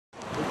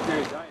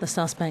The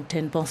suspect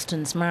in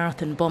Boston's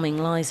marathon bombing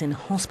lies in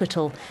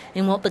hospital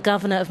in what the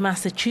governor of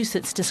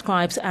Massachusetts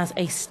describes as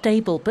a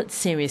stable but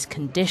serious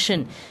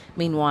condition.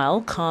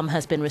 Meanwhile, calm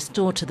has been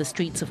restored to the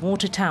streets of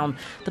Watertown,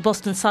 the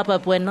Boston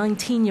suburb where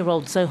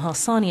 19-year-old Dzhokhar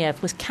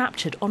Tsarnaev was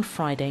captured on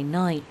Friday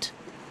night.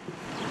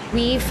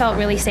 We felt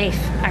really safe,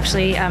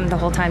 actually, the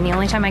whole time. The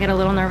only time I got a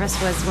little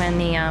nervous was when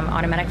the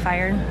automatic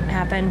fire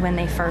happened, when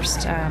they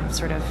first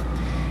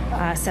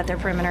set their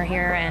perimeter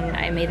here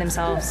and made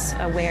themselves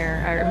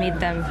aware, or made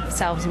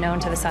themselves known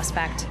to the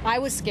suspect. I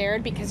was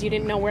scared because you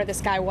didn't know where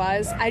this guy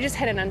was. I just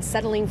had an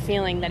unsettling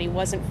feeling that he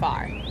wasn't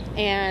far,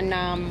 and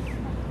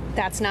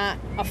that's not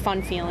a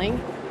fun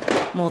feeling.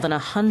 More than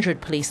 100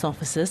 police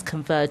officers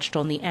converged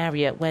on the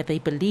area where they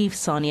believe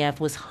Tsarnaev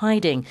was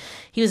hiding.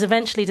 He was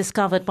eventually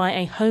discovered by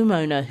a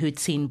homeowner who'd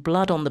seen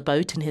blood on the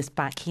boat in his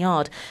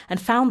backyard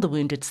and found the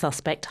wounded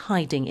suspect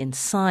hiding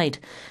inside.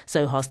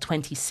 Dzhokhar's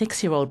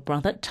 26-year-old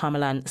brother,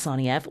 Tamerlan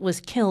Tsarnaev,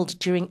 was killed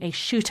during a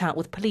shootout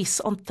with police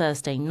on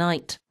Thursday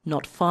night.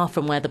 Not far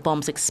from where the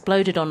bombs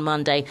exploded on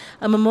Monday,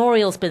 a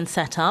memorial's been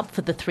set up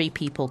for the 3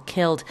 people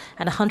killed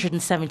and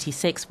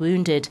 176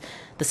 wounded.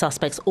 The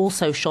suspects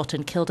also shot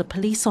and killed a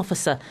police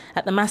officer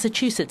at the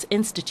Massachusetts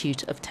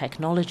Institute of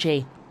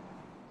Technology.